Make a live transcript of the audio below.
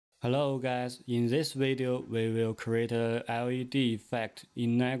Hello guys, in this video we will create a LED effect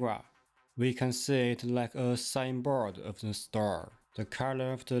in Niagara. We can see it like a signboard of the star. The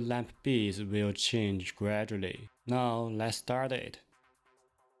color of the lamp beads will change gradually. Now let's start it.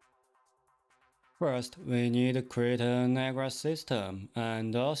 First, we need to create a Niagara system,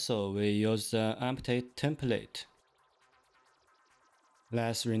 and also we use the empty template.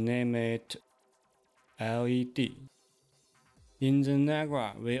 Let's rename it LED. In the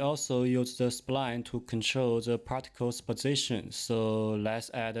Niagara, we also use the spline to control the particle's position, so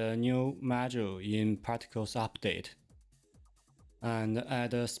let's add a new module in Particles Update. And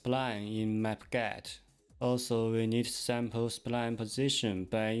add a spline in map_get. Also, we need sample spline position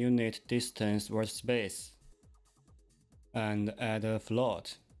by unit distance workspace. And add a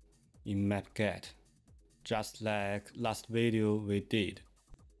float in map_get, just like last video we did.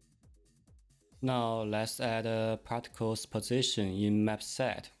 Now let's add a particle's position in map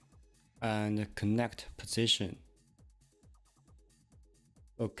set and connect position.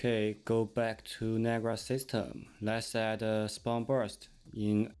 Okay, go back to Niagara system. Let's add a spawn burst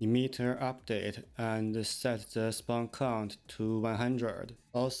in emitter update and set the spawn count to 100.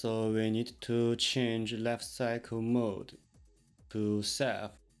 Also, we need to change life cycle mode to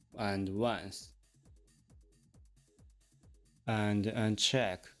self and once. And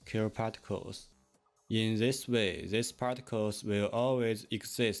uncheck kill particles. In this way, these particles will always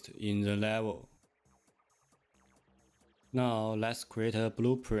exist in the level. Now let's create a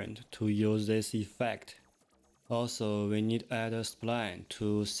blueprint to use this effect. Also, we need to add a spline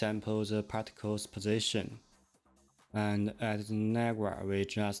to sample the particle's position and add the Niagara we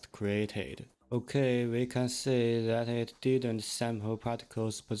just created. Okay, we can see that it didn't sample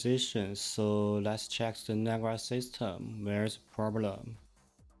particle's position, so let's check the Niagara system. Where's the problem?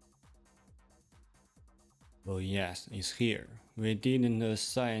 Oh yes, it's here. We didn't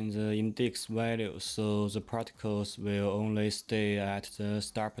assign the index value, so the particles will only stay at the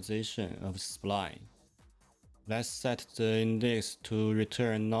start position of the spline. Let's set the index to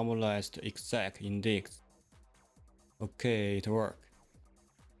return normalized exact index. Okay, it worked.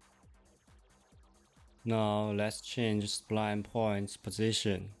 Now let's change spline point's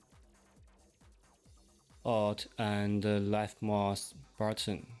position. Alt and left mouse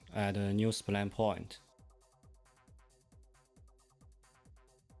button add a new spline point.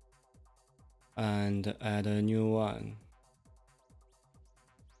 And add a new one.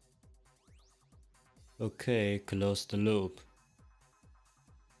 Okay, close the loop.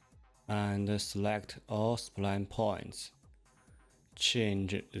 And select all spline points.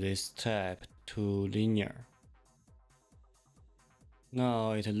 Change this type to linear.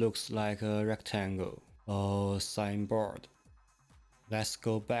 Now it looks like a rectangle or signboard. Let's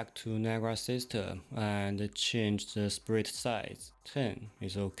go back to Niagara system and change the sprite size. 10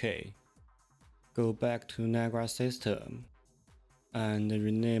 is okay. Go back to Niagara system and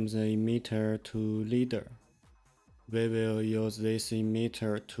rename the emitter to leader. We will use this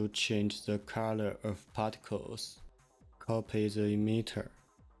emitter to change the color of particles. Copy the emitter.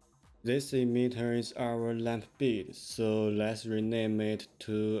 This emitter is our lamp bead, so let's rename it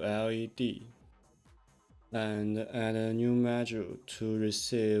to LED. And add a new module to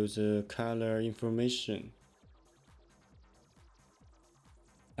receive the color information.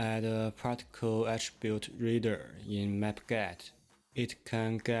 Add a particle attribute reader in map_get. It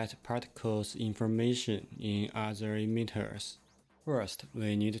can get particles information in other emitters. First,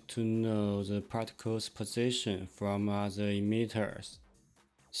 we need to know the particle's position from other emitters.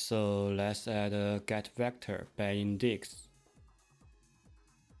 So let's add a getVector by index.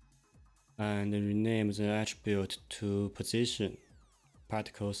 And rename the attribute to position,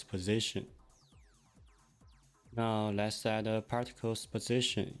 particle's position. Now let's add a particle's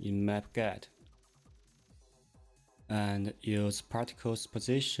position in map_get. And use particle's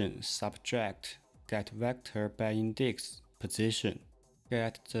position subtract getVector by index position.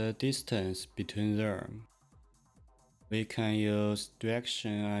 Get the distance between them. We can use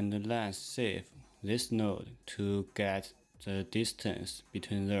direction and length save this node to get the distance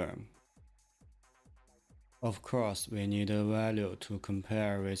between them. Of course, we need a value to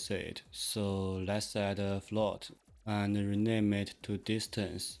compare with it, so let's add a float and rename it to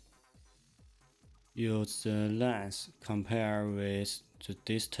distance. Use the length compare with the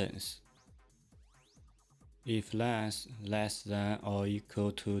distance. If length less than or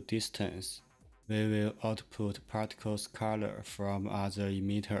equal to distance, we will output particles color from other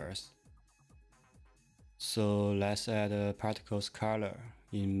emitters. So let's add a particles color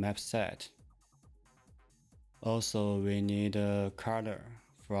in map set. Also, we need a color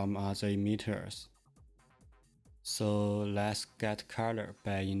from other emitters. So let's get color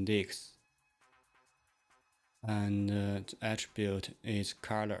by index. And the attribute is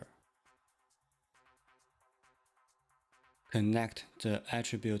color. Connect the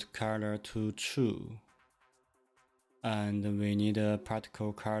attribute color to true. And we need a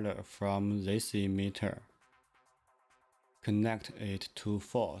particle color from this emitter. Connect it to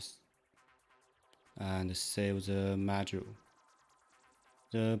false. And save the module.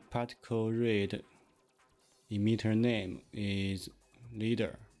 The particle read emitter name is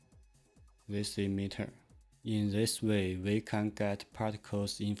leader, this emitter. In this way, we can get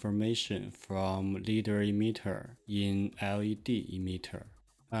particles information from leader emitter in LED emitter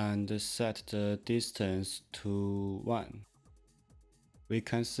and set the distance to 1. We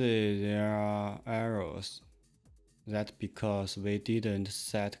can see there are errors. That's because we didn't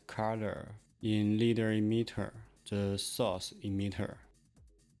set color in leader emitter, the source emitter.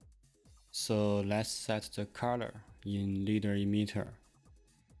 So let's set the color in leader emitter.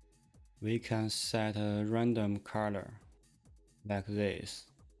 We can set a random color, like this,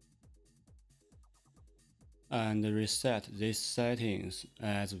 and reset these settings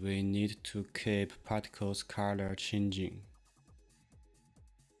as we need to keep particles color changing.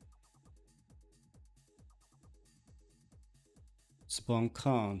 Spawn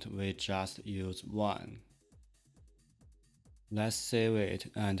count we just use 1. Let's save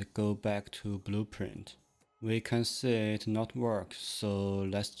it and go back to blueprint. We can see it not work, so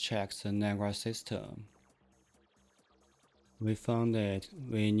let's check the Niagara system. We found that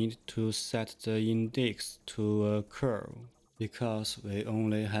we need to set the index to a curve, because we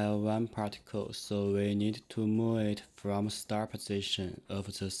only have one particle, so we need to move it from start position of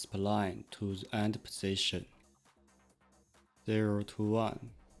the spline to the end position. 0 to 1.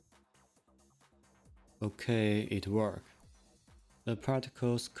 Okay, it worked. The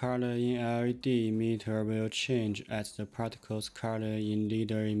particle's color in LED emitter will change as the particle's color in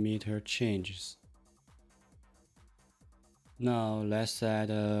leader emitter changes. Now let's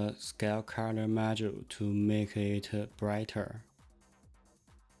add a scale color module to make it brighter.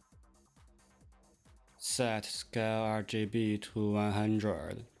 Set scale RGB to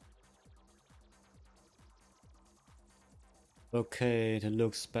 100. Okay, it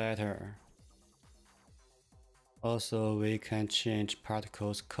looks better. Also, we can change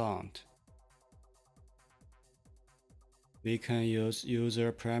particles count. We can use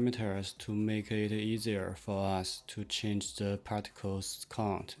user parameters to make it easier for us to change the particles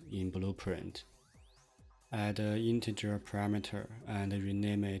count in Blueprint. Add an integer parameter and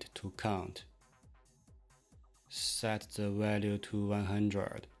rename it to count. Set the value to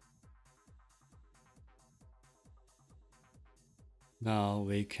 100. Now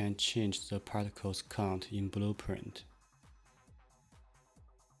we can change the particles count in Blueprint.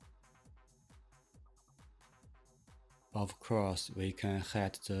 Of course, we can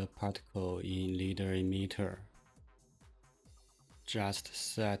hide the particle in leader emitter. Just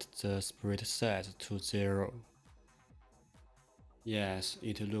set the split size to 0. Yes,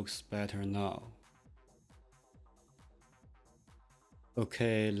 it looks better now.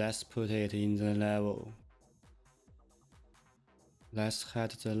 Okay, let's put it in the level. Let's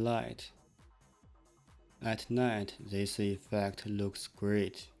hide the light. At night, this effect looks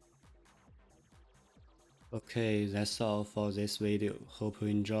great. Okay, that's all for this video. Hope you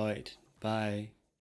enjoyed. Bye.